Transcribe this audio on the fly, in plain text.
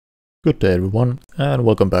Good day everyone, and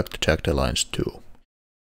welcome back to Jagged Alliance 2.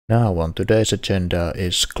 Now on today's agenda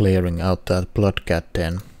is clearing out that blood cat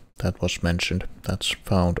den that was mentioned, that's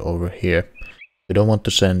found over here. We don't want to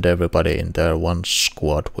send everybody in there, one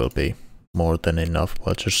squad will be more than enough.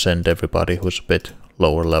 We'll just send everybody who's a bit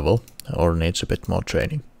lower level or needs a bit more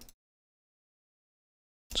training.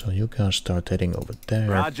 So you can start heading over there.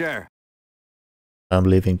 Roger. I'm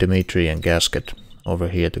leaving Dimitri and Gasket over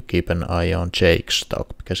here to keep an eye on Jake's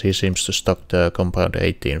stock, because he seems to stock the compound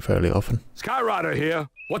 18 fairly often. Skyrider here.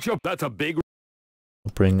 What's your... That's a big...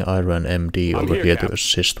 I'll bring Iron MD over here Cap. to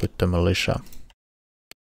assist with the militia.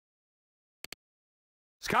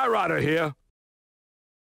 Skyrider here.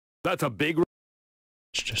 That's a big... Let's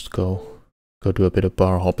just go do a bit of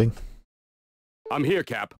bar hopping. I'm here,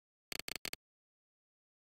 Cap.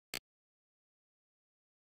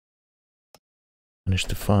 Managed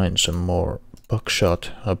to find some more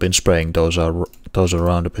buckshot. I've been spraying those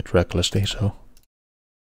around a bit recklessly, so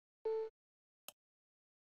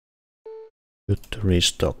good to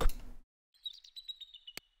restock.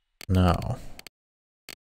 Now,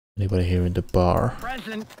 anybody here in the bar?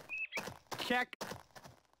 Present. Check.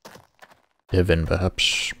 Devin,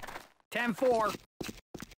 perhaps. 10-4.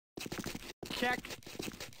 Check.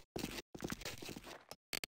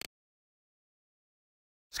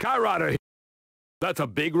 Skyrider. That's a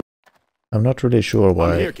big... I'm not really sure I'm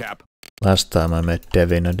why here, Cap. last time I met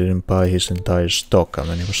Devin I didn't buy his entire stock. I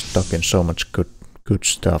mean, he was stuck in so much good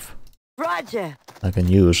stuff. Roger. I can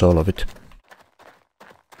use all of it.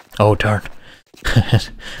 Oh darn.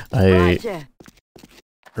 I Roger.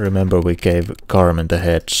 remember we gave Carmen the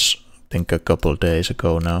heads, I think a couple days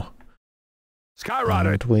ago now.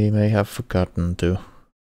 Skyrider. And we may have forgotten to...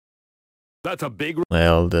 That's a big...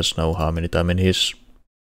 Well, there's no harm in it. I mean,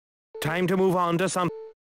 Time to move on to some...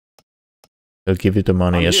 he'll give you the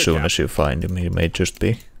money I'm as here, soon Cap. as you find him. He may just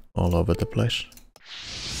be all over the place.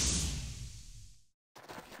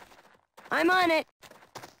 I'm on it.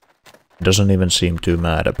 He doesn't even seem too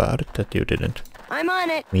mad about it that you didn't I'm on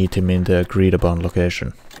it. meet him in the agreed upon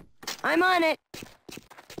location. I'm on it.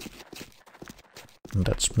 And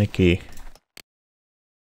that's Mickey.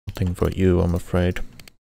 Nothing for you, I'm afraid.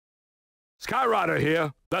 Skyrider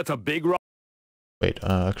here. That's a big... Wait,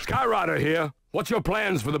 actually... Skyrider here. What's your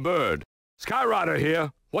plans for the bird? Skyrider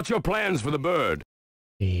here. What's your plans for the bird?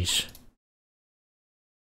 Jeez.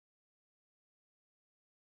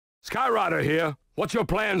 Skyrider here. What's your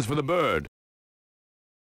plans for the bird?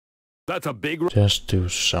 That's a big... Just do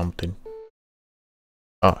something.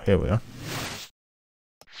 Ah, here we are.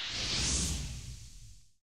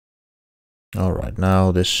 Alright,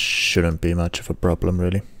 now this shouldn't be much of a problem,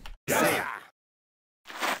 really.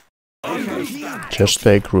 Just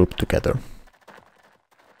stay grouped together.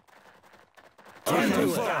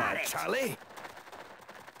 Charlie.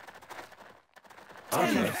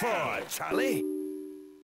 Charlie.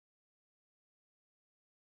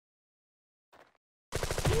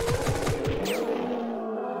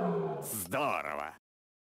 Здорово.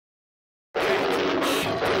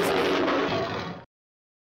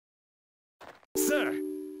 Sir.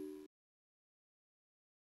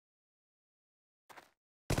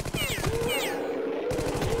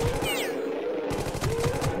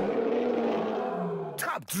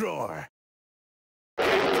 Top drawer.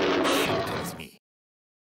 That's me.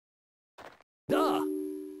 Duh.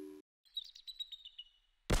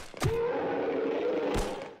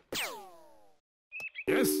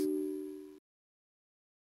 Yes?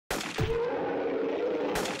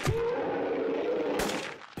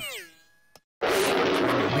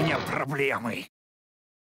 У меня проблемы.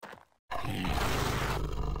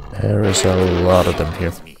 There is a lot of them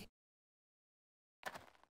here.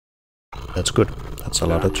 That's good. That's a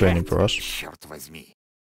lot of training for us. Черт возьми.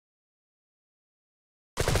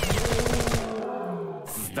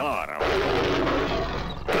 Здорово.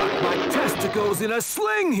 Got my testicles in a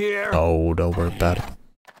sling here. Oh, don't worry about it.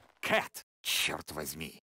 Cat. Черт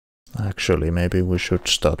возьми. Actually, maybe we should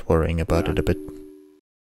start worrying about it a bit.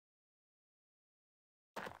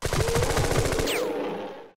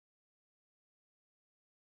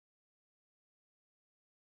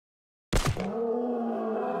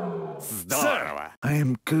 Здорово. I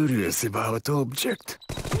am curious about object.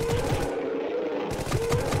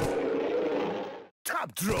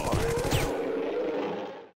 Top drawer.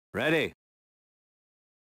 Ready.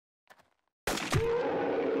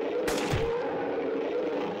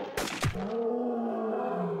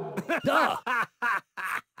 Duh.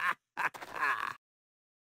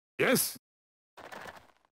 Yes?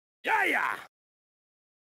 Yeah, yeah.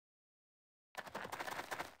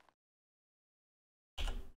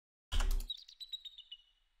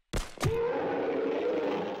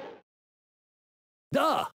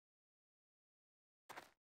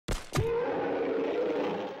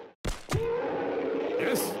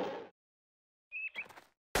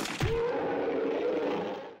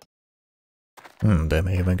 They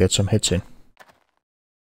may even get some hits in.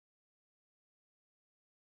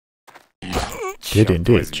 Did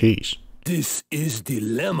indeed, jeez. This is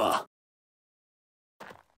dilemma.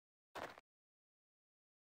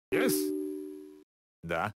 Yes?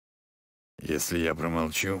 Да. Если я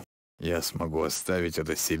промолчу, я смогу оставить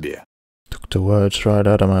это себе. Took the words right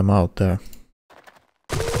out of my mouth there.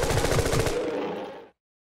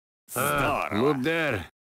 Look there.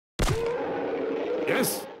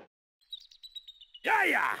 Yes?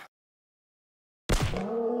 Yeah!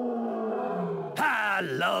 I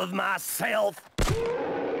love myself.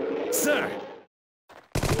 Sir.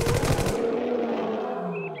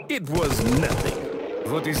 It was nothing.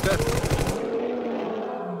 What is that?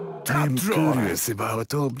 I'm drawer. curious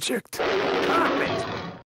about object. Carpet.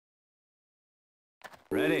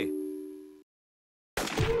 Ready.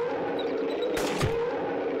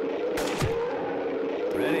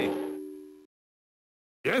 Ready.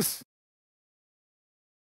 Yes?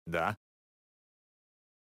 Да.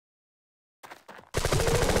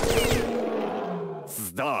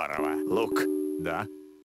 Здорово. Look. Да.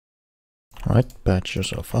 Right, patch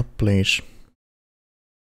yourself up, please.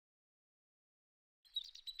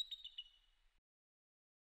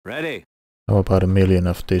 Ready. How about 1,000,000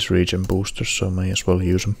 of these region boosters, so may as well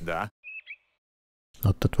use them. Да.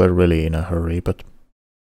 Not that we're really in a hurry, but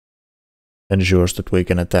ensures that we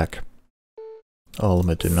can attack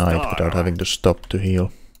Alma tonight without having to stop to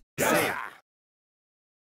heal. Yeah!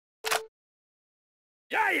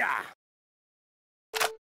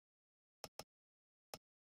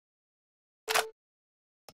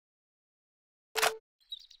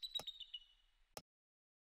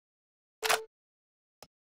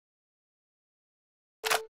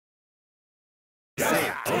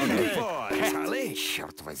 Charlie,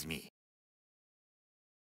 черт возьми.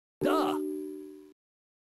 Да.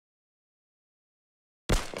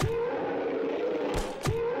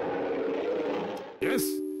 Yes?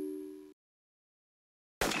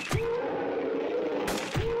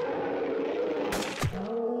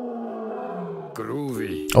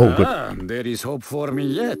 Groovy. Oh, good. There is hope for me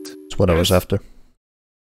yet. That's what I was after.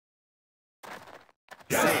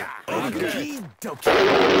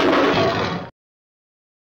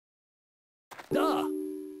 Da.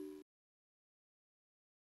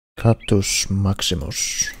 Catus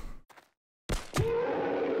Maximus.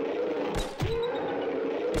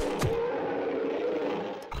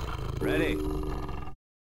 Ready.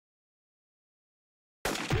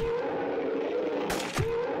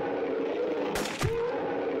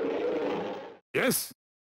 Yes?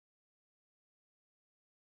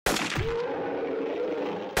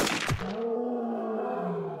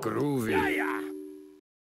 Groovy.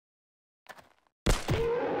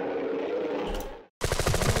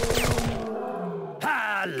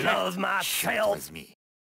 I love myself. Возьми.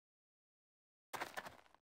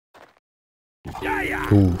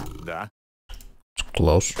 Ooh, Да. it's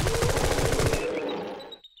close.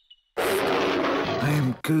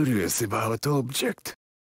 I'm curious about object.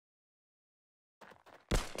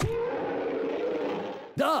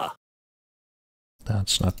 Da.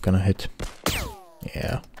 That's not gonna hit.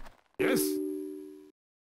 Yeah. Yes?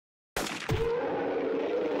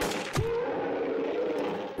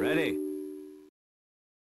 Ready.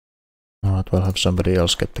 Alright, we'll have somebody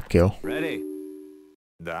else get the kill. Ready.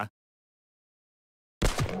 Да.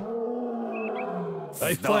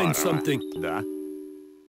 I find something. Да.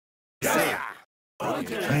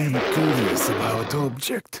 I'm curious about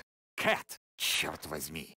object. Cat. Черт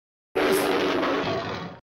возьми.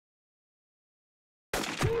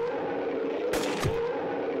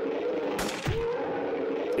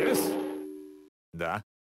 Yes? Да.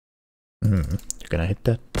 You gonna hit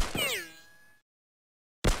that?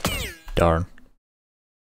 Darn.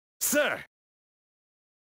 Sir.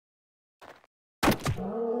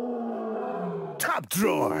 Top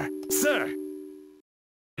drawer. Sir.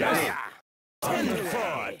 Yes?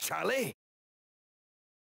 10-4, Charlie.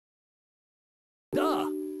 Da.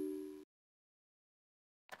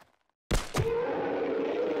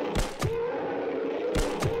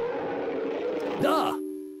 Da.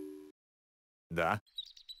 Да.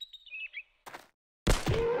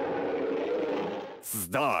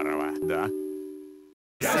 Здорово. Да.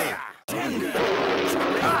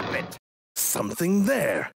 Carpet. Something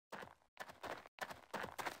there.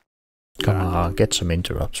 Come on, get some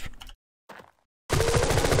interrupts.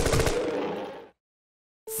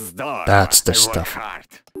 Здорово. That's the I work stuff.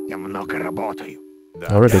 hard. Я много работаю. Да.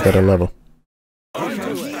 Already got a level.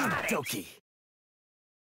 Doki.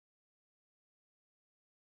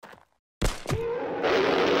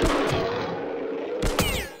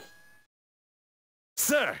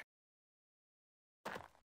 Sir.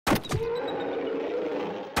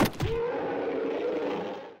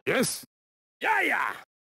 Yes? Yeah, yeah!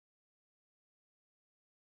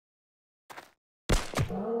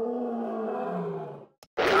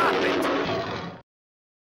 Got it!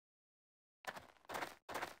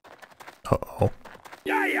 Uh-oh.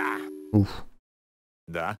 Yeah, yeah! Oof.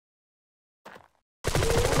 Да.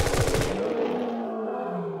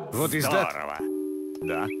 What is that? Здорово.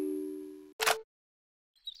 Да.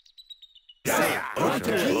 Yeah, yeah!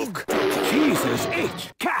 Okay. Look! Jesus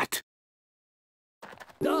H. Cat!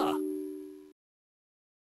 Duh!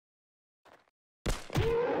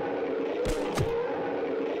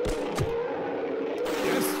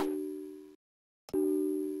 Yes?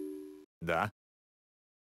 Да.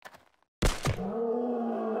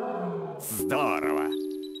 Здорово.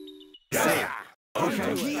 Yeah, yeah!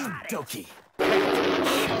 Okie-dokie.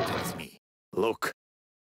 Черт возьми. Look.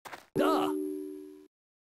 Duh!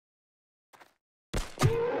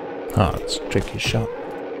 Ah, it's a tricky shot.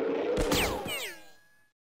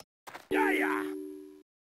 Yeah, yeah!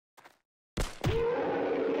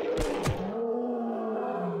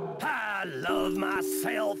 I love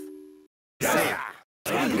myself! Yeah, yeah!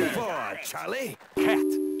 Time for Charlie. Cat.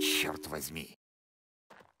 Черт возьми.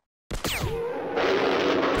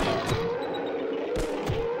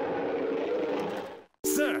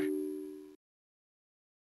 Sir.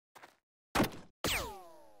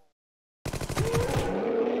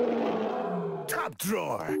 Top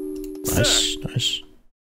drawer. Nice, nice.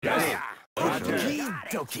 Yeah, yeah!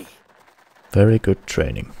 Okie-dokie. Very good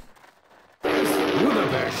training.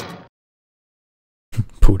 Budapest!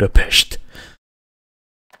 Budapest.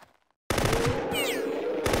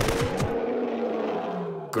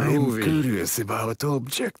 I'm Groovy. curious about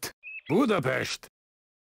object. Budapest!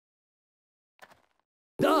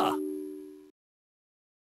 Duh!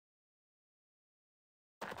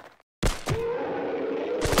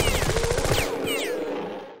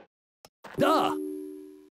 Duh!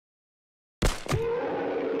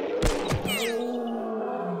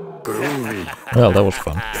 Groovy. Well, that was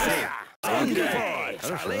fun. Time for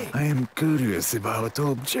Charlie. I am curious about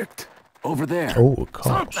object. Over there. Oh,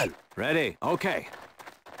 cars. Ready. Okay.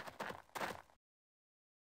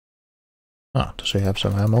 Ah, does he have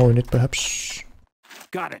some ammo in it, perhaps?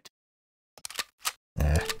 Got it.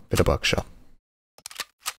 Bit of buckshot.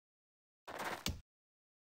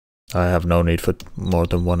 I have no need for more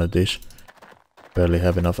than one of these. Barely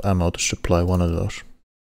have enough ammo to supply one of those.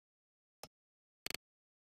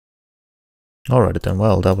 Alrighty then,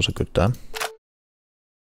 well, that was a good time.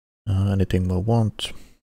 Anything we want?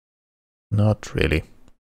 Not really.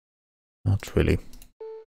 Not really.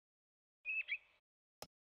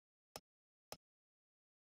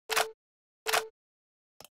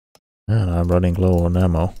 And I'm running low on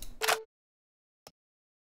ammo.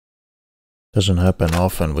 Doesn't happen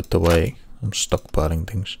often with the way I'm stockpiling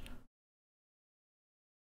things.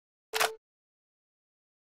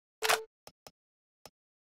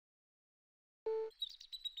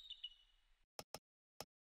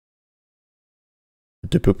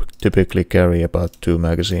 Typically carry about 2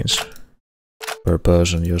 magazines per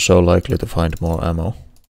person. You're so likely to find more ammo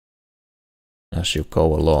as you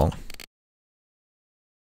go along.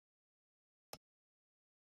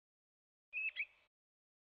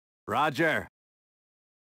 Roger.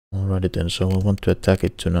 Alrighty then, so I want to attack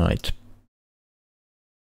it tonight.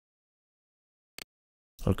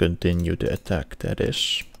 I'll continue the attack, that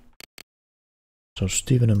is. So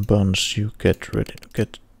Steven and Buns, you get ready,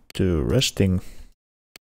 get to resting.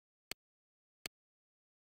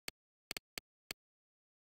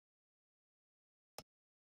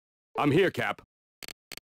 I'm here, Cap.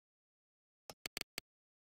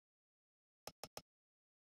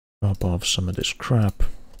 Drop off some of this crap.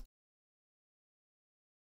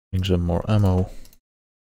 Bring some more ammo.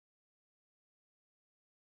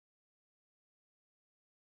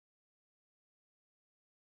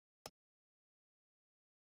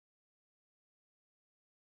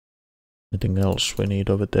 Anything else we need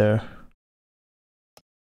over there?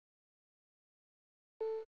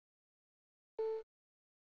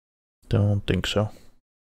 Don't think so.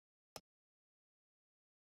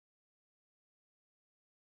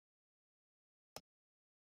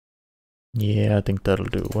 Yeah, I think that'll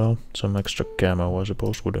do. Well, some extra camo I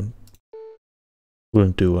suppose wouldn't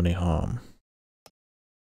do any harm.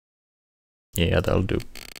 Yeah, that'll do.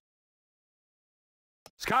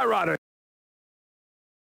 Skyrider!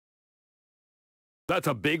 That's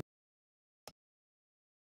a big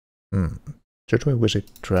Should we visit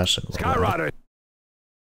Drassen? Skyrider!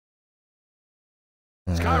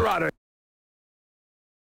 Skyrider!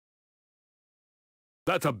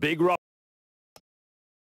 That's a big rock.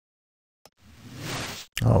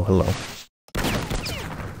 Oh, hello.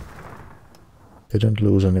 Didn't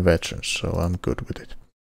lose any veterans, so I'm good with it.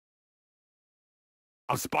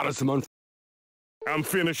 I've spotted some I'm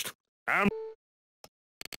finished.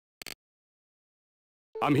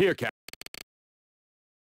 I'm here, Cap.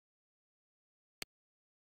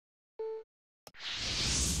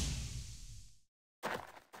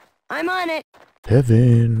 I'm on it.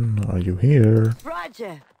 Kevin, are you here?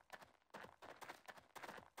 Roger.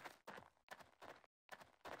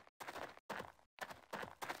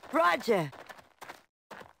 Roger.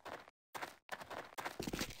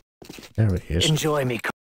 There he is. Enjoy me.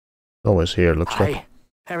 Always here, looks like. Aye.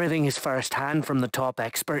 Everything is first hand from the top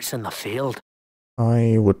experts in the field.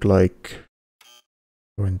 I would like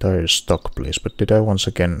your entire stock, please. But did I once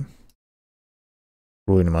again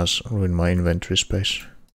ruin my inventory space?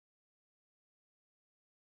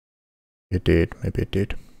 It did. Maybe it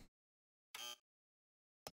did.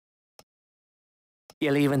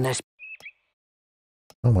 You leaving this?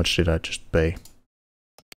 How much did I just pay?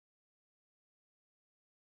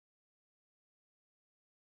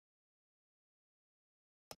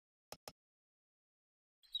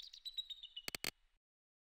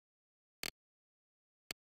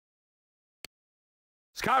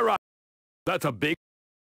 Skyrocket. That's a big...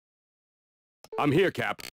 I'm here,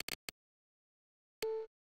 Cap.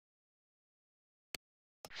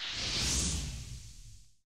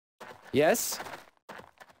 Yes?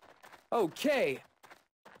 Okay.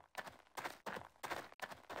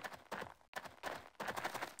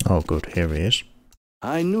 Oh, good. Here he is.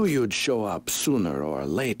 I knew you'd show up sooner or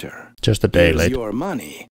later. Just a day Here's late. your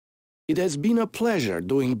money. It has been a pleasure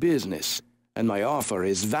doing business, and my offer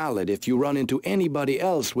is valid if you run into anybody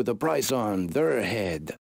else with a price on their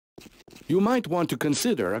head. You might want to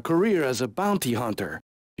consider a career as a bounty hunter.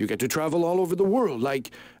 You get to travel all over the world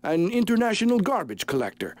like an international garbage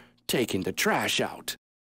collector, taking the trash out.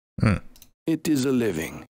 It is a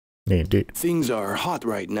living. Indeed. Things are hot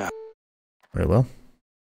right now. Very well.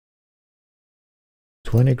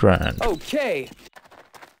 20 grand. Okay.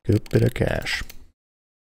 Good bit of cash.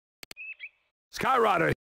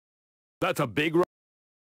 Skyrocket. That's a big...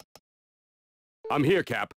 I'm here,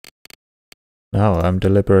 Cap. Now I'm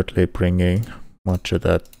deliberately bringing much of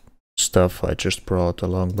that stuff I just brought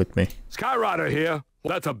along with me. Skyrocket here.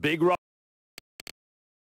 That's a big...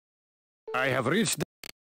 I have reached...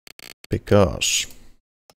 Because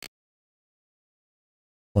I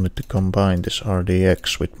wanted to combine this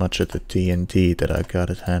RDX with much of the TNT that I got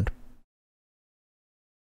at hand.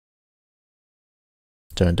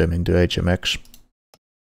 Turn them into HMX.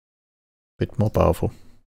 Bit more powerful.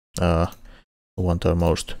 I want our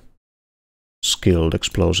most skilled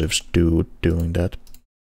explosives dude doing that.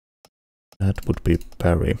 That would be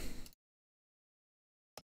Parry.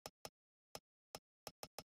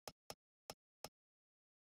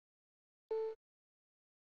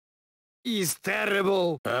 Is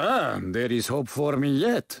terrible. Ah, there is hope for me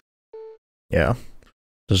yet. Yeah,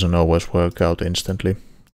 doesn't always work out instantly.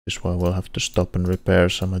 This is why we'll have to stop and repair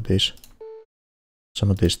some of these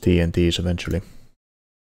TNTs eventually.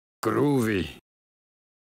 Groovy.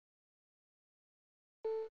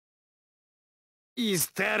 Is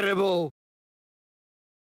terrible.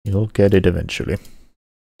 You'll get it eventually.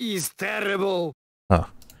 Is terrible.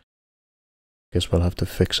 Ah, guess we'll have to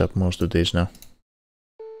fix up most of these now.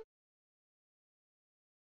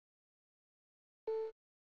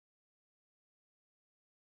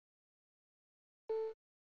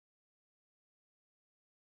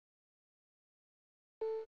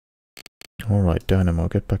 Alright, Dynamo,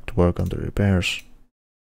 get back to work on the repairs.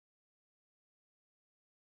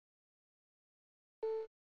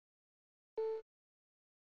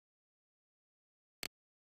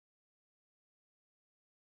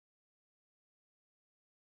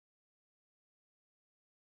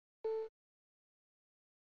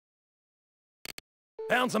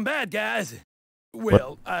 Found some bad guys.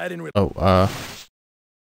 Well, I didn't really... Oh,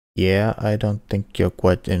 yeah, I don't think you're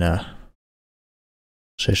quite in a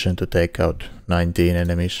position to take out 19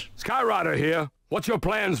 enemies. Skyrocket here. What's your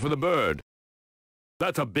plans for the bird?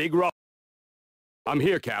 That's a big rock. I'm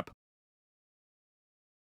here, Cap.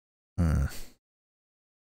 Oh,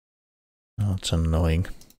 it's annoying.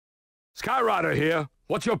 Skyrocket here.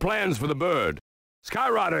 What's your plans for the bird?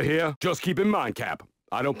 Skyrocket here. Just keep in mind, Cap.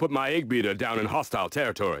 I don't put my egg beater down in hostile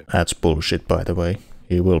territory. That's bullshit, by the way.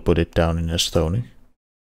 He will put it down in Estonia.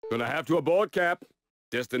 Gonna have to abort, Cap.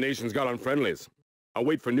 Destination's got unfriendlies. I'll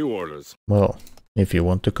wait for new orders. Well, if you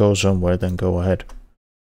want to go somewhere, then go ahead.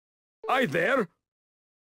 Aye there.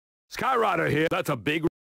 Skyrocket here. That's a big...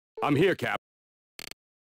 I'm here, Cap.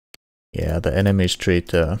 Yeah, the enemies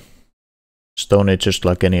treat Stony just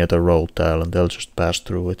like any other road tile, and they'll just pass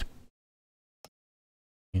through it.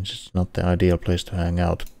 Means it's not the ideal place to hang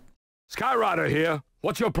out. Skyrider here.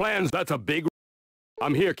 What's your plans? That's a big...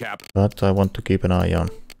 I'm here, Cap. But I want to keep an eye on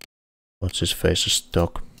what's his face's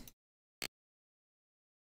stock.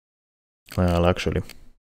 Well, actually,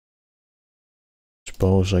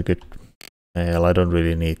 suppose I could... Well, I don't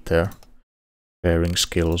really need their pairing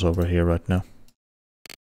skills over here right now.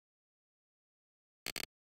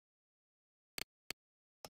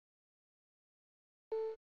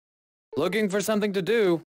 Looking for something to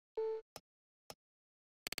do.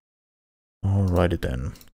 Alrighty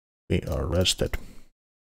then, we are rested.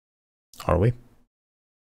 Are we?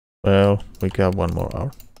 Well, we got 1 more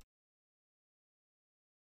hour.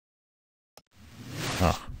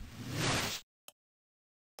 Ah.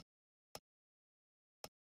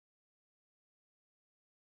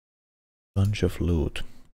 Bunch of loot.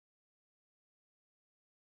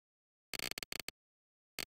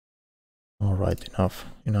 Alright,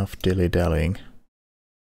 enough dilly-dallying.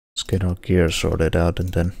 Let's get our gear sorted out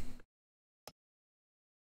and then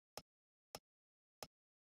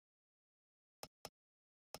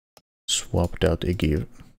swapped out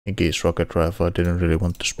Iggy's rocket rifle. I didn't really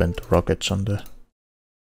want to spend the rockets on the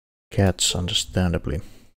cats, understandably.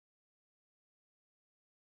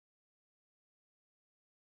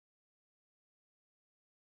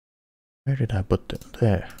 Where did I put them?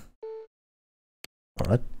 There.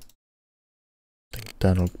 Alright. I think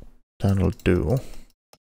that'll do.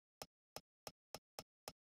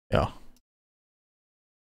 Yeah.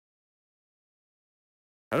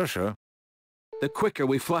 Хорошо. The quicker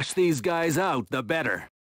we flush these guys out, the better.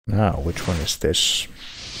 Now, which one is this?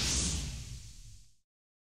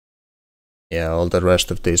 Yeah, all the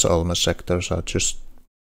rest of these Alma sectors are just...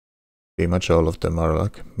 Pretty much all of them are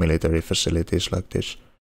like military facilities like this.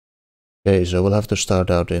 Okay, so we'll have to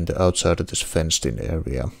start out in the outside of this fenced-in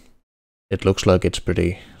area. It looks like it's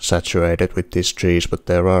pretty saturated with these trees, but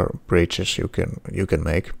there are breaches you can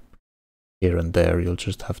make. Here and there, you'll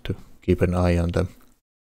just have to keep an eye on them.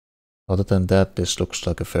 Other than that, this looks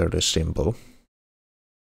like a fairly simple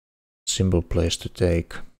place to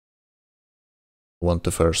take. I want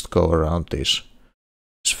to first go around this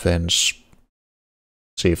fence,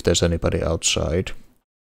 see if there's anybody outside.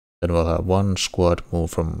 Then we'll have 1 squad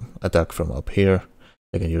attack from up here.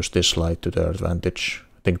 They can use this light to their advantage.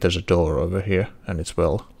 I think there's a door over here, and it's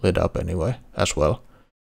well lit up anyway, as well.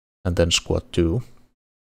 And then squad 2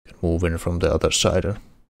 can move in from the other side and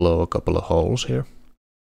blow a couple of holes here.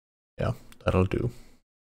 Yeah, that'll do.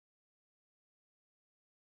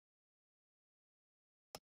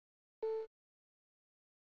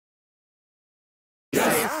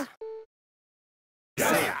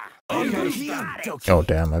 Oh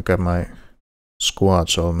damn, I got my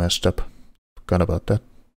squads all messed up. Forgot about that.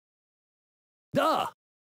 Duh!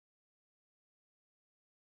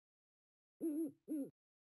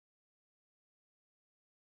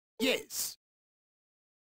 Yes.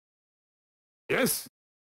 Yes?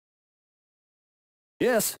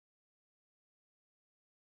 Yes.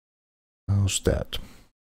 How's that?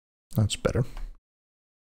 That's better.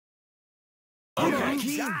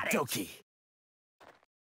 Dokie.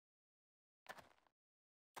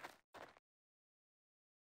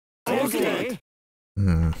 Okay.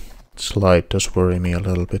 This light does worry me a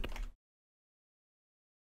little bit.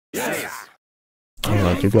 Yes.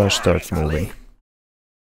 Alright, you guys start moving.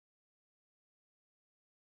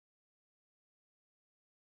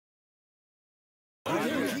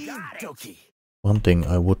 Dokie. One thing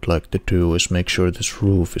I would like to do is make sure this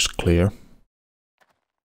roof is clear.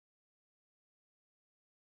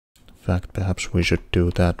 In fact, perhaps we should do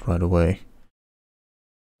that right away.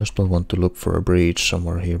 Just don't want to look for a breach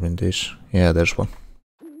somewhere here in this. Yeah, there's one.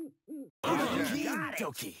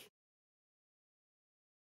 Dokie.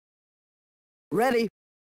 Ready.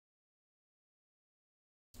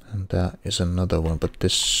 And that is another one, but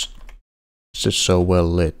this is so well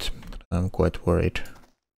lit that I'm quite worried.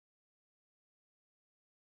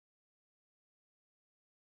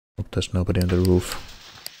 Hope there's nobody on the roof.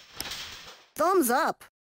 Thumbs up.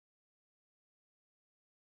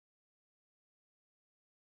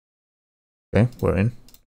 Okay, we're in.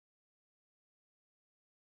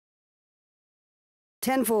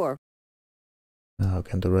 10-4. Now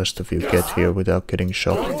can the rest of you get here without getting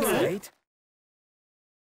shot? Right.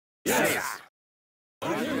 Yes.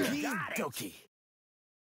 Dokie.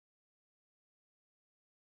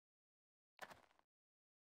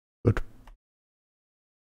 Good.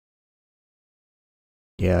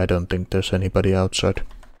 Yeah, I don't think there's anybody outside.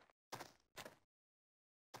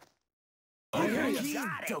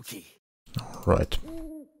 Dokie. Right.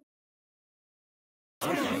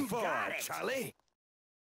 Charlie.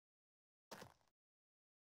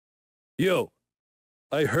 Yo,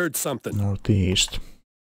 I heard something. Northeast.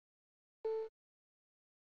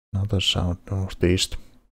 Another sound northeast.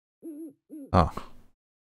 Ah.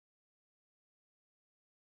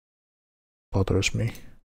 Bothers me.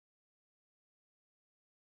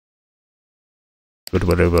 Could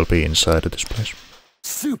very well be inside of this place.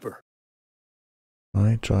 Super.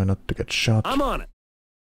 I try not to get shot. I'm on it.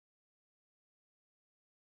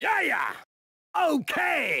 Yeah.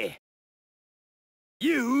 Okay.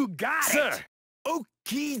 You got it.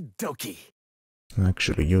 Okie dokie.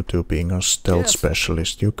 Actually, you two being a stealth Yes.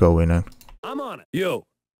 specialist, you go in and I'm on it. Yo,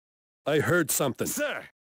 I heard something. Sir.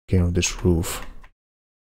 get on this roof.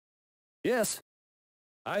 Yes,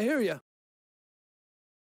 I hear you.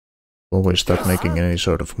 Before we start making any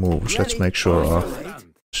sort of moves, let's make sure as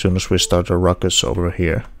soon as we start a ruckus over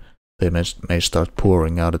here, they may start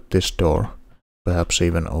pouring out at this door. Perhaps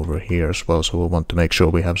even over here as well, so we want to make sure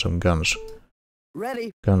we have some guns.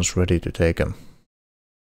 Ready. Guns ready to take them.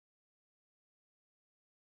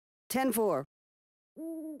 10-4.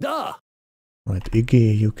 Duh. Right,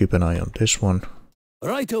 Iggy, you keep an eye on this one.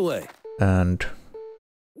 Right away. And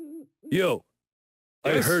Yo,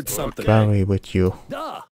 I Yes, heard something. Barry with you.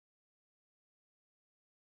 Duh.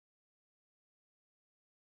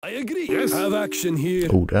 I agree. Yes. Have action here.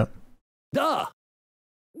 Oh, that. Duh.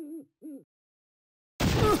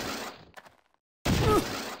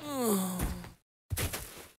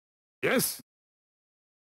 Yes.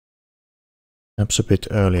 That's a bit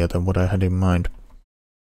earlier than what I had in mind.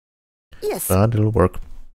 Yes. But it'll work.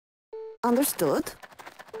 Understood.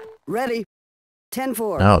 Ready.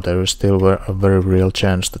 10-4. Now, there is still a very real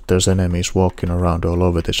chance that there's enemies walking around all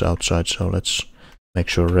over this outside, so let's make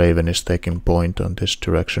sure Raven is taking point on this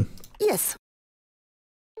direction. Yes.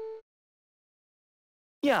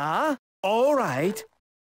 Yeah, all right.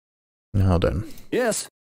 Now then. Yes.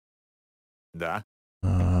 Да.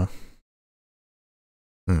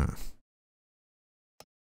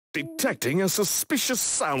 Detecting a suspicious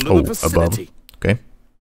sound Oh, in the vicinity. above. Okay.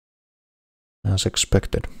 As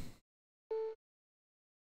expected.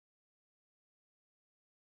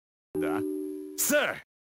 Да. Sir.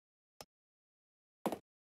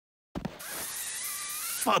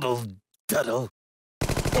 Fuddle duddle.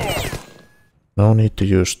 No need to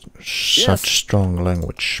use such strong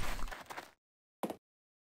language.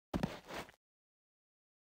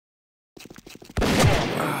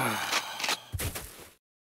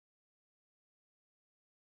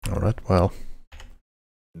 Alright, well,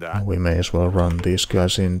 Да. we may as well run these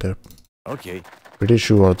guys in there. Окей. Pretty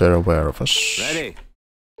sure they're aware of us. Ready.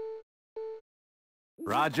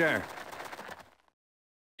 Roger.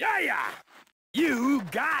 Yeah. You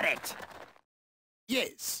got it.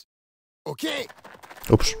 Yes. Okay.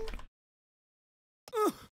 Oops.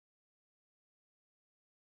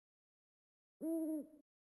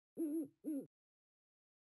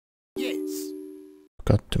 Yes.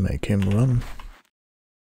 Got to make him run.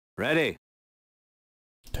 Ready.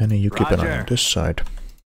 Danny, you keep an eye on Roger. this side.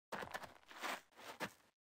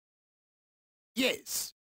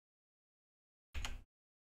 Yes.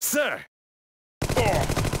 Sir.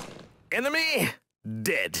 Enemy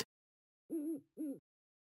dead.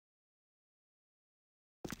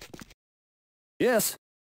 Yes.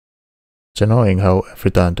 It's annoying how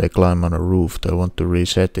every time they climb on a roof they want to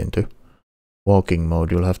reset into walking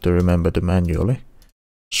mode. You'll have to remember to manually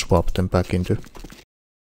swap them back into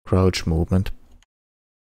crouch movement.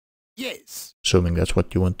 Yes. Assuming that's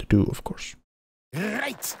what you want to do, of course.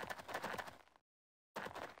 Right.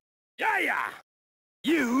 Yeah.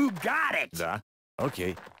 You got it. Да.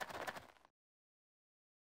 Окей.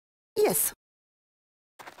 Yes.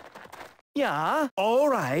 Yeah, all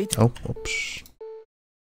right. Oh, oops.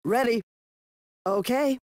 Ready.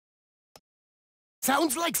 Okay.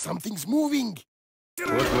 Sounds like something's moving.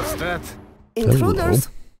 What was that? Intruders.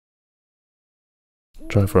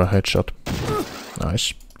 Try for a headshot.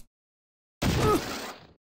 Nice.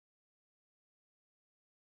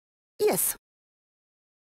 Yes.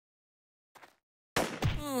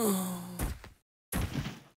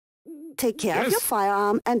 Take care of your Yes.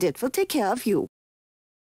 firearm and it will take care of you.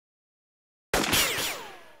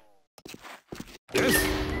 Yes.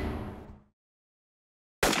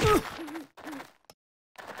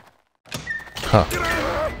 Ha.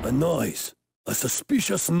 A noise. A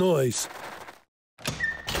suspicious noise.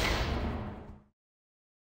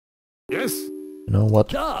 Yes. You know what?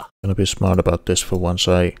 Duh. Gonna be smart about this for once.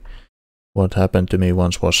 What happened to me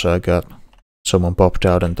once was I got someone popped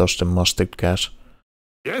out and tossed a mustard gas.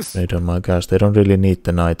 Yes. Right on my guys. They don't really need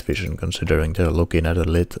the night vision considering they're looking at a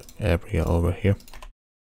lit area over here.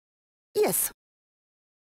 Yes.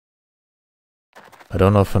 I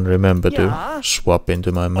don't often remember Yeah. to swap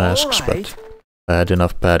into my masks, right. but I had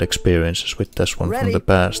enough bad experiences with this one from the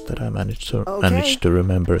past that I managed to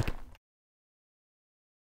remember it.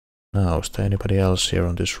 Now, is there anybody else here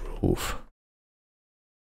on this roof?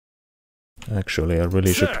 Actually, I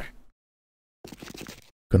really should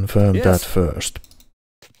confirm that first.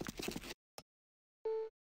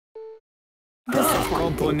 This is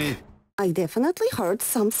company. I definitely heard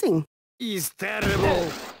something. He's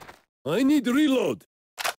terrible. I need reload.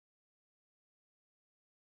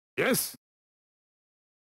 Yes?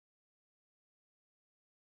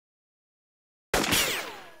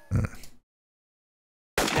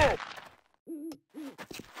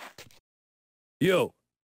 Yo,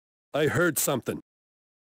 I heard something.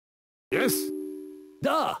 Yes?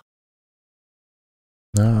 Da!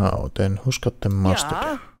 Now, then who's got the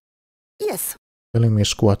mustard? Yes. Telling me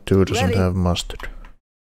Squad 2 doesn't have mustard.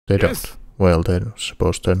 They don't. Well, I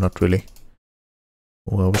suppose they're not really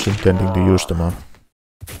who I was intending to use them on.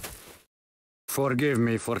 Forgive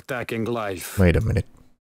me for taking life. Wait a minute.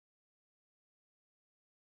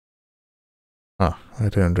 Ah, I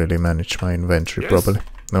didn't really manage my inventory properly.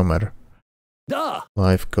 No matter. Da!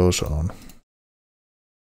 Life goes on.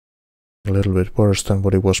 A little bit worse than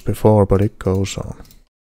what it was before, but it goes on.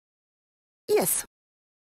 Yes.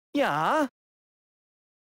 Yeah.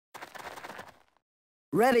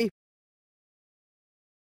 Ready.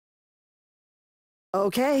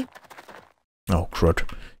 Okay. Oh, crud.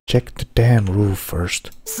 Check the damn roof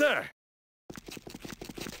first. Sir!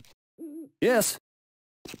 Yes.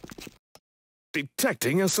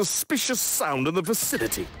 Detecting a suspicious sound in the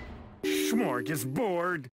vicinity.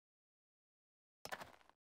 Smorgasbord.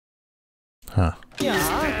 Huh. He's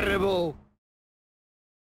terrible.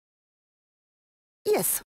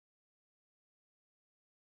 Yes.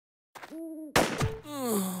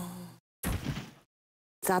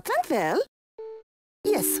 That went well.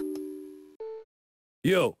 Yes.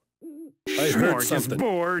 Yo, I heard something.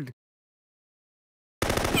 Smorgasbord.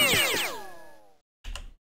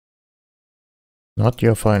 Not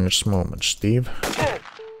your finest moment, Steve.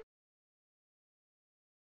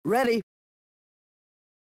 Ready.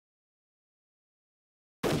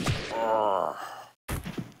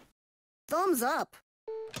 Thumbs up.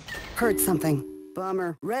 Heard something.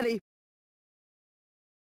 Bummer. Ready.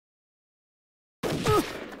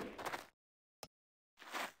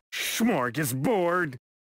 Smorgasbord.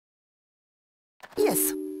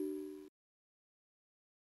 Yes.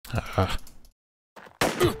 Ah.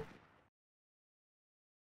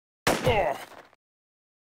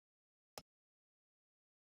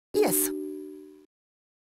 Yes.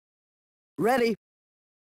 Ready.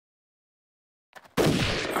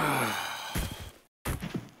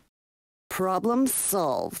 Problem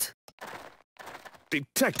solved.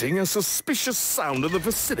 Detecting a suspicious sound in the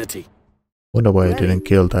vicinity. Wonder why I didn't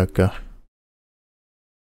kill that guy.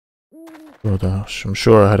 But I'm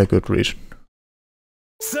sure I had a good reason.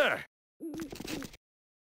 Sir!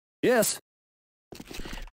 Yes.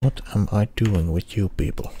 What am I doing with you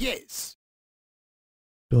people? Yes.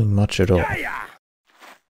 Doing much at all.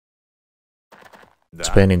 It's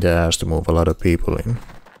a pain in the ass to move a lot of people in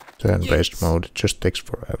turn-based mode. It just takes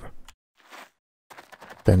forever.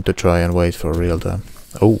 Tend to try and wait for real time.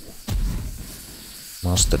 Oh!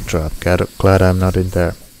 Mustard trap. Glad I'm not in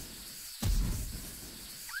there.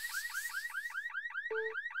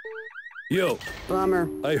 Yo. Bummer.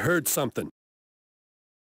 I heard something.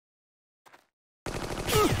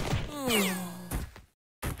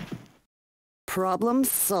 Problem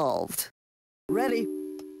solved. Ready.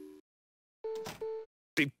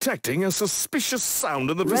 Detecting a suspicious sound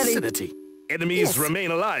in the vicinity. Enemies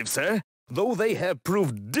remain alive, sir, though they have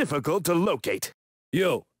proved difficult to locate.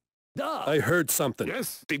 Yo. I heard something.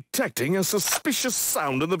 Yes? Detecting a suspicious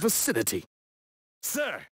sound in the vicinity.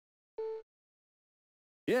 Sir!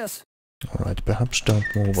 Yes. Alright, perhaps don't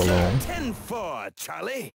move along. 10-4,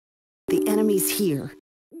 Charlie. The enemy's here.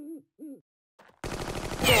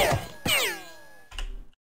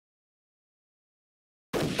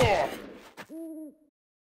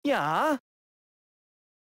 Yeah.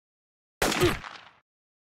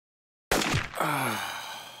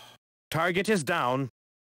 Target is down.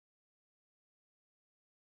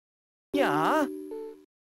 Yeah.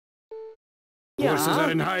 Forces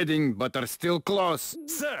are in hiding, but are still close.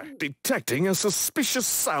 Sir! Detecting a suspicious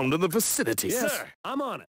sound in the vicinity. Yes, sir! I'm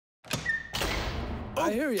on it.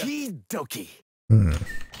 I hear you. Okie dokie.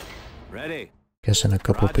 Ready. Guessing a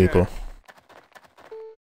couple people.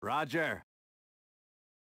 Roger.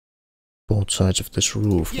 Both sides of this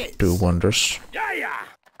roof do wonders. Yeah.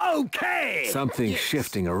 Okay. Something's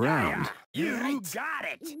shifting around. You got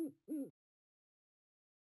it.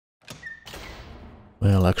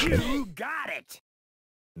 Well, actually, You got it.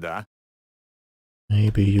 Да.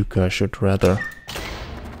 Maybe you guys should rather...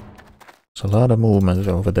 There's a lot of movement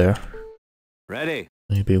over there. Ready.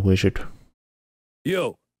 Maybe we should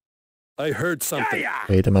Yo, I heard something.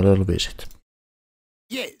 pay them a little visit.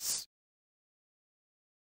 Yes.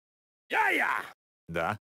 Yeah.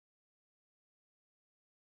 Да.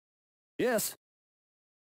 Yes.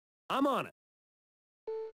 I'm on it.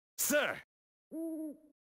 Sir.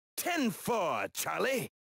 10-4, Charlie.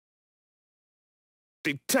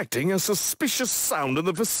 Detecting a suspicious sound in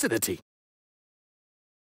the vicinity.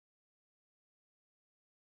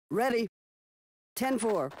 Ready.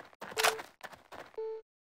 10-4.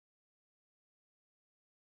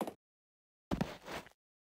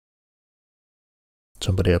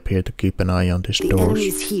 Somebody up here to keep an eye on these The doors.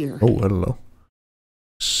 enemy's here. Oh, hello.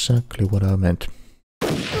 Exactly what I meant.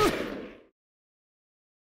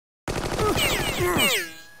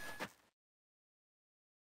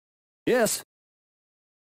 Yes.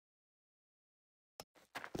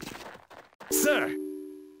 Sir.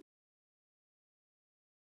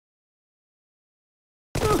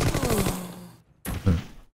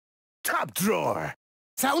 Top drawer.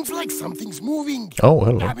 Sounds like something's moving. Oh,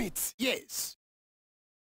 hello. Damn it, yes.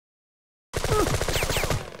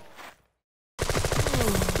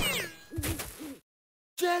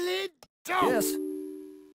 Jelly down. Yes.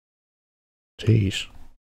 Jeez.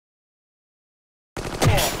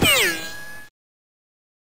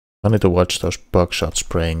 Funny to watch those buckshots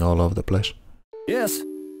spraying all over the place. Yes.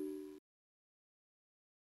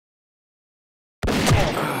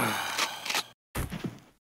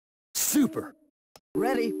 Super.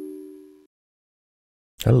 Ready.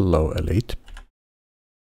 Hello, Elite.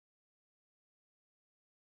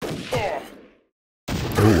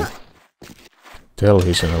 Ooh. Tell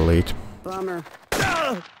he's an elite. Bummer.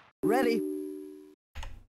 Ready.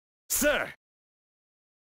 Sir.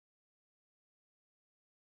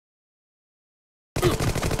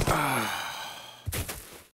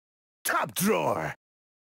 Top drawer.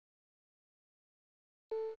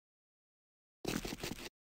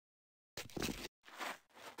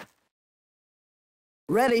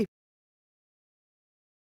 Ready.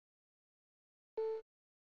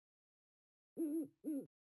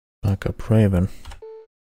 Back up Raven.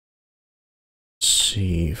 Let's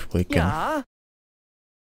see if we can Yeah.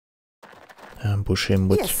 ambush him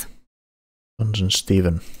with Yes. Guns and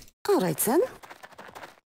Steven. All right, son.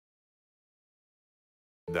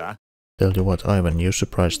 Да. Tell you what, Ivan, you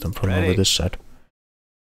surprised them from over Ready. this side.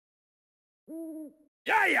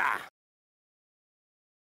 Yeah.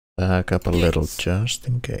 Back up a little, just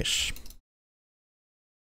in case.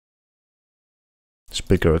 It's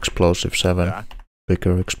bigger explosive 7. Да.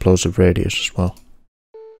 Bigger explosive radius as well.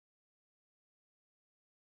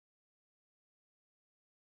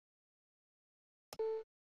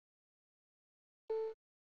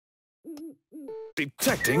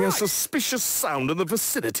 Detecting a suspicious sound in the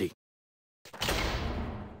vicinity.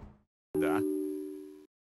 Да.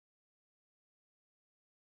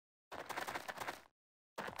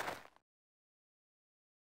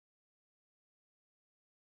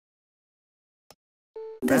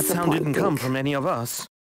 That sound didn't come Disappointing. from any of us.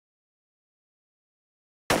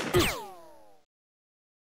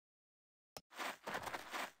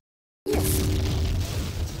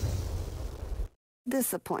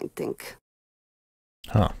 Disappointing.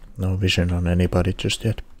 Huh, no vision on anybody just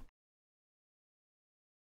yet.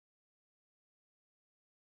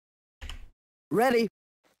 Ready.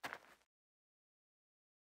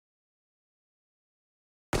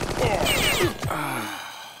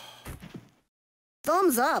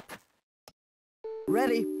 Thumbs up.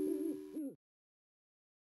 Ready.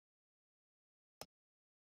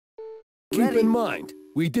 Keep Ready. in mind,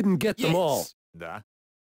 we didn't get them all. Да.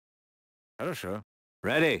 Хорошо.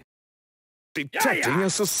 Ready. Detecting a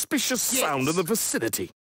suspicious sound in the vicinity.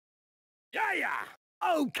 Yeah.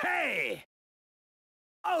 Okay.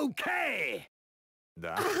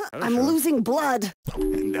 Да. I'm losing blood.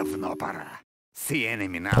 Давно пора. See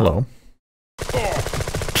enemy now. Hello.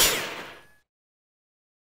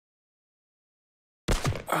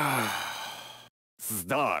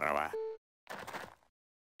 Здорово.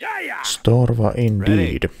 Storva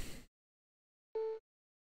indeed.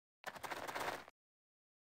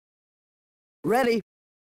 Ready.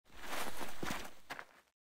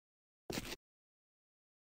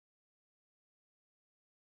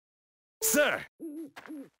 Sir.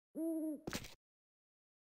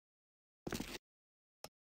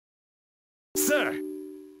 Sir.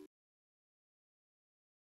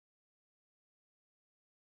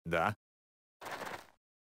 Да.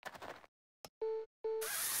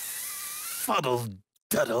 Fuddle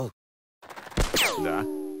duddle. Да.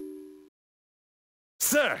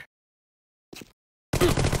 Sir.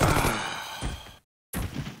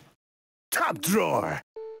 top drawer.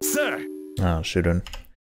 Sir. Ah, shouldn't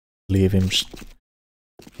leave him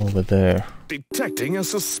over there. Detecting a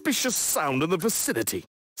suspicious sound in the vicinity.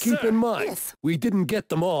 Keep in mind, Yes. we didn't get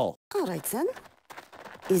them all. All right, then.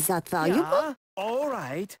 Is that valuable? Yeah, all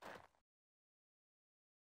right.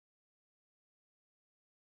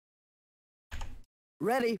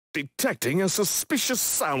 Ready. Detecting a suspicious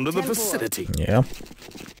sound in the 10-4. vicinity. Yeah.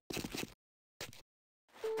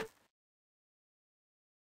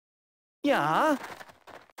 Yeah.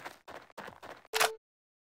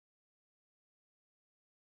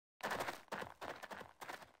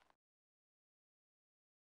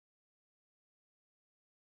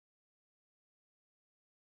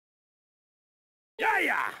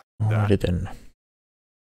 Yeah. Alrighty then.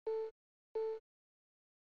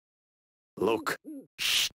 Look.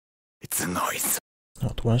 Shh. It's a noise.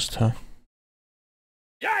 Northwest, huh?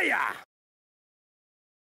 Yeah.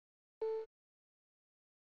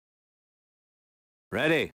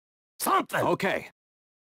 Ready? Something. Okay.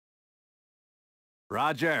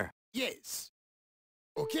 Roger. Yes.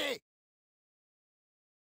 Okay.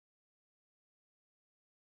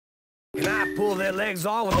 Can I pull their legs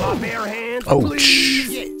off with my bare hands, Ouch.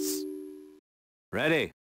 please? Yes.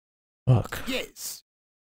 Ready? Fuck. Yes.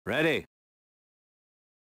 Ready?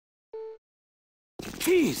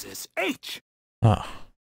 Jesus H. Ah.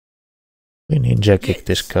 We ninja kick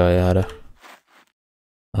this guy out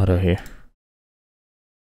of here.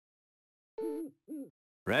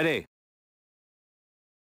 Ready?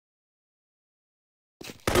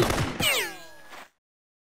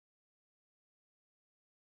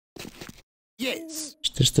 Yes.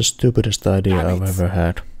 Is this the stupidest idea I've ever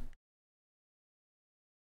had?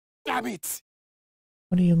 Damn it.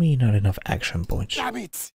 What do you mean not enough action points? Damn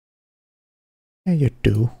it. Yeah, you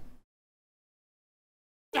do.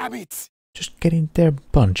 Damn it. Just get in there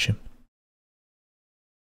and punch him.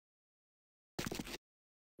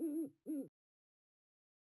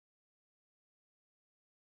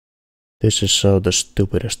 This is so the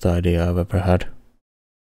stupidest idea I've ever had.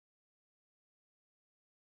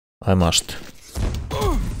 I must.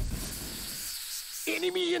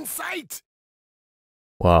 Enemy in sight.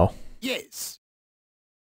 Wow. Yes.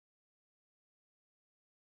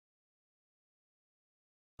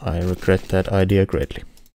 I regret that idea greatly.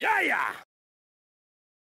 Yeah.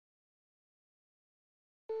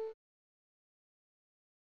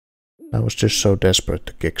 I was just so desperate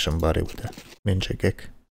to kick somebody with a ninja kick.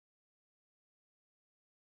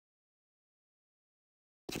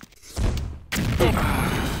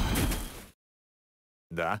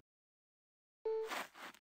 Да.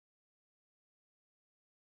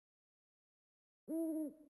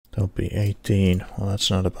 Don't be 18. Well,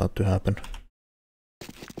 that's not about to happen.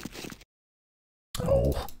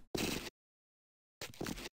 Oh.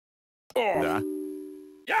 Да.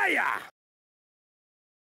 Yeah.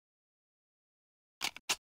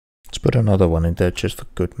 Let's put another one in there just for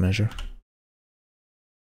good measure.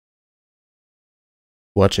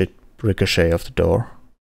 Watch it ricochet off the door.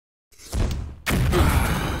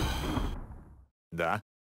 Да.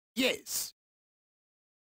 Yes.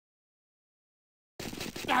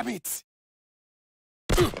 Damn it.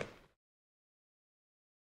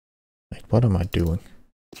 Wait, what am I doing?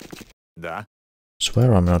 Да.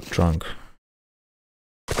 Swear I'm not drunk.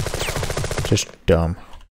 Just dumb.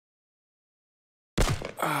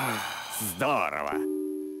 Здорово.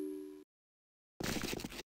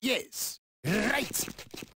 Yes. Right.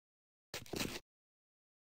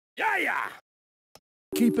 Yeah.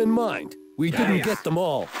 Keep in mind, we didn't get them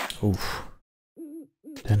all. Oof.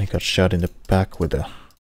 Then he got shot in the back with a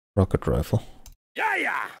rocket rifle.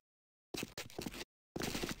 Yeah.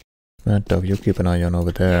 Mad Dog, you keep an eye on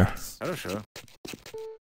over there. Хорошо.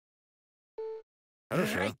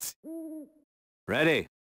 Right. Ready?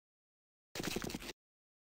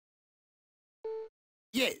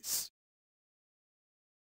 Yes.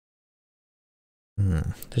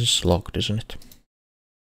 This is locked, isn't it?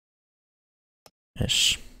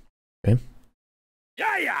 Yes. Okay.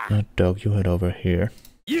 Yeah. Mad Dog, you head over here.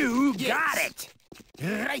 You Yes. got it.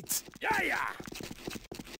 Right. Yeah.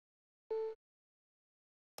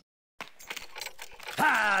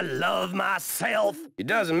 I love myself. It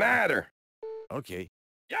doesn't matter. Окей.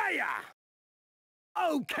 Yeah.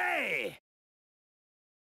 Okay.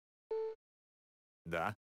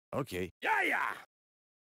 Да. Окей. Yeah.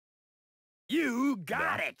 You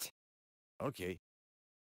got Да. it. Окей.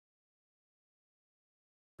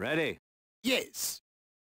 Ready? Yes.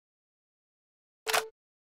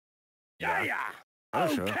 Yeah.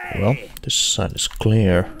 Хорошо. Okay. Well, this side is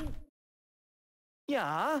clear.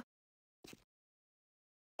 Yeah.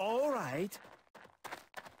 All right.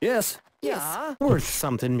 Yes. Yes. Yeah. Worth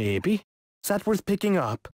something, maybe. Is that worth picking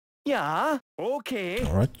up? Yeah, okay.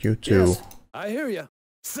 Alright, you two. Yes, I hear you.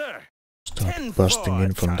 Sir. Start busting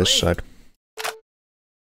in from this side.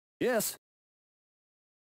 Yes.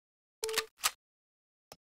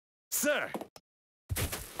 Sir.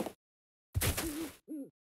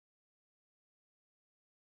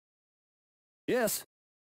 Yes,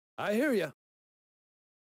 I hear you.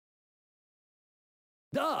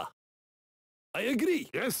 Da. I agree.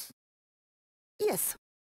 Yes. Yes.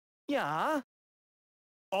 Yeah.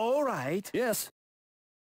 All right. Yes.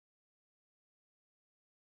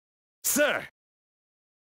 Sir.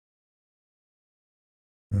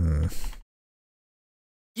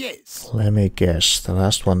 Yes. Let me guess. The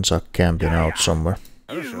last ones are camping out somewhere.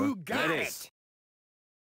 You got it.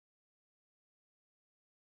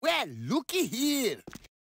 Well, looky here.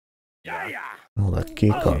 Yeah. Oh, that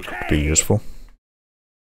keycard could be useful.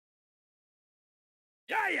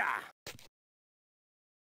 Yeah.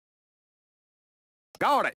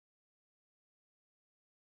 Got it.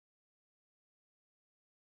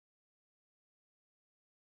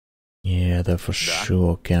 Yeah, they're for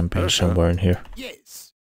sure camping somewhere in here.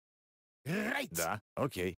 Yes. Right. Да,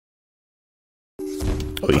 окей.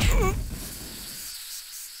 Oi.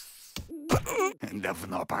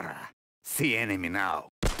 Давно пора. See enemy now.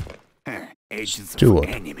 Agents Do of what?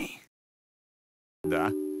 enemy.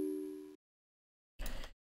 Да.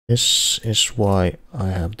 This is why I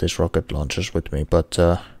have these rocket launchers with me, but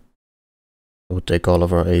I would take all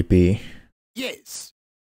of our AB. Yes.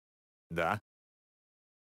 Да.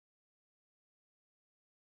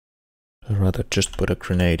 I'd rather just put a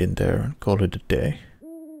grenade in there and call it a day.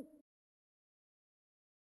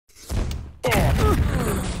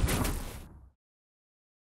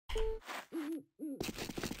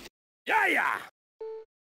 Yeah.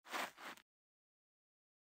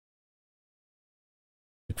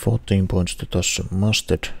 14 points to toss some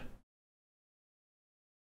mustard.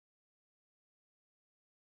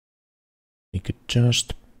 We could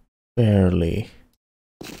just barely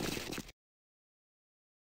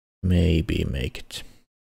maybe make it.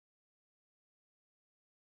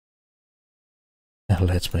 Now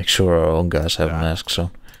let's make sure our own guys have masks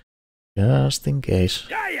on. Just in case.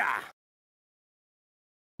 Yeah.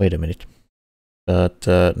 Wait a minute. But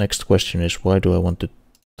next question is, why do I want to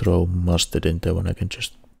throw mustard in there when I can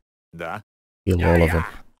just Да. kill all of them?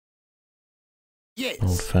 Yes.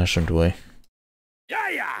 Old-fashioned way.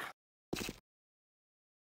 Yeah.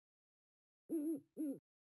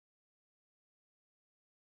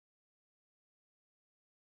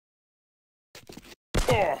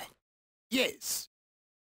 Oh. Yes.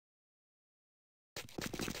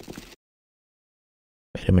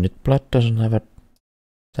 Wait a minute, Blood doesn't have a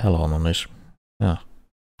talon on his... Ah.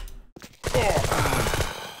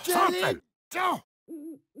 Something.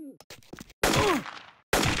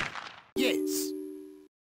 Yes.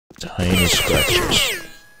 Tiny scratches.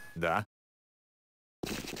 Да.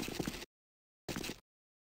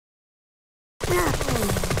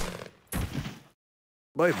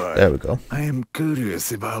 Bye-bye. There we go. I am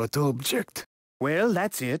curious about object. Well,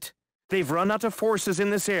 that's it. They've run out of forces in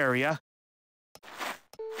this area.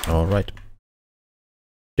 Alright.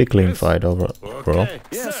 Pretty clean fight overall.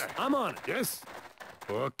 Yes, Sir. I'm on it. Yes.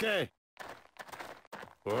 Okay.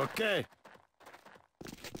 Okay.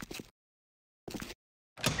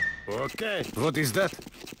 What is that?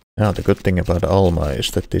 Now the good thing about Alma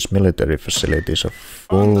is that these military facilities are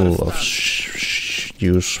full of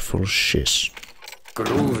useful shiz.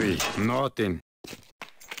 Groovy, nothing.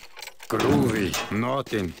 Groovy,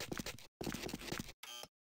 nothing.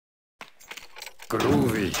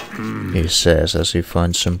 Groovy, He says as he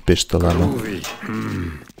finds some pistol ammo. groovy,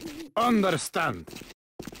 understand.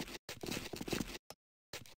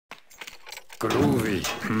 Groovy,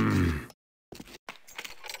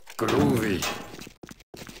 groovy.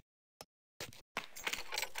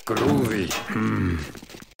 Groovy,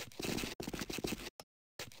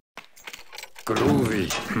 groovy,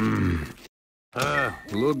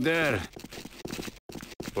 look there.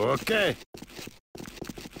 Okay.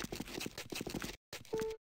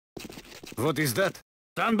 What is that?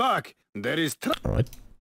 Stand back! There is Alright.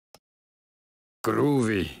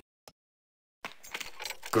 Groovy.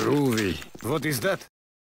 Groovy. What is that?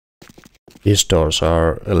 These doors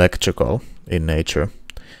are electrical in nature.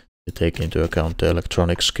 You take into account the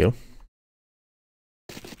electronic skill.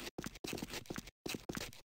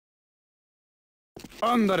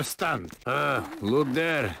 Understand. Look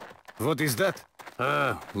there. What is that?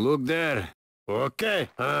 Look there. Okay.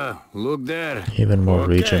 Look there. Even more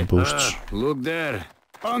Okay. regen boosts. Look there.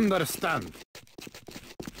 Understand.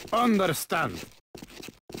 Understand.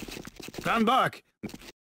 Stand back.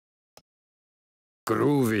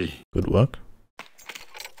 Groovy. Good work.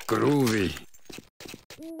 Groovy.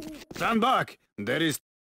 Stand back. There is...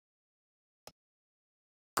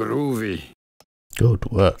 Groovy. Good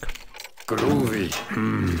work. Groovy.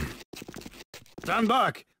 Stand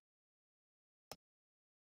back.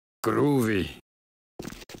 Groovy.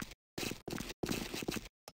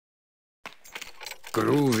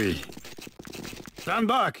 Groovy. Stand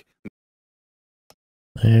back.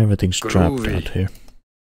 Everything's trapped Groovy. out here.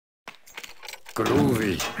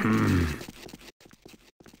 Groovy.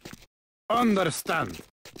 Understand.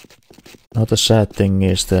 Now the sad thing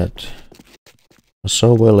is that we're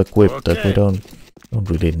so well equipped that we don't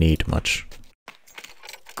really need much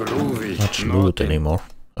Groovy. loot anymore.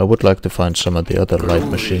 I would like to find some of the other light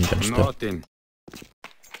machine guns though. Nothing.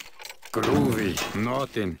 Groovy.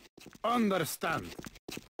 Nothing. Understand.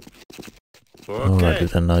 Alrighty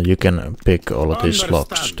then, now you can pick all of these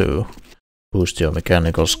locks to boost your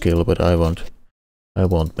mechanical skill, but I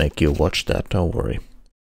won't make you watch that, don't worry.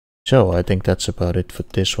 So I think that's about it for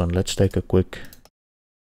this one. Let's take a quick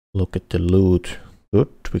look at the loot. Good,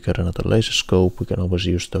 we got another laser scope, we can always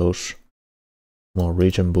use those. More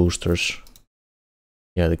region boosters.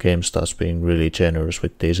 Yeah, the game starts being really generous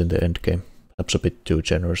with these in the end game. Perhaps a bit too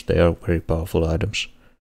generous, they are very powerful items.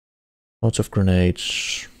 Lots of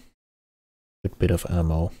grenades. Good bit of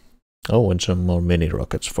ammo. Oh, and some more mini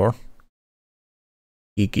rockets for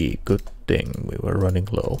Iggy. Good thing we were running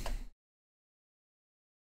low.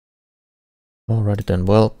 Alrighty then,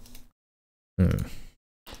 well,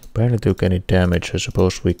 barely took any damage. I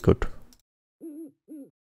suppose we could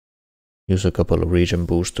use a couple of region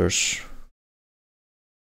boosters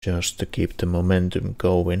just to keep the momentum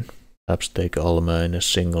going. Perhaps take Alma in a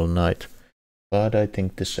single night. But I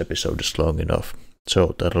think this episode is long enough,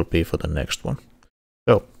 so that'll be for the next one.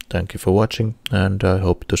 So, thank you for watching, and I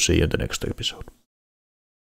hope to see you in the next episode.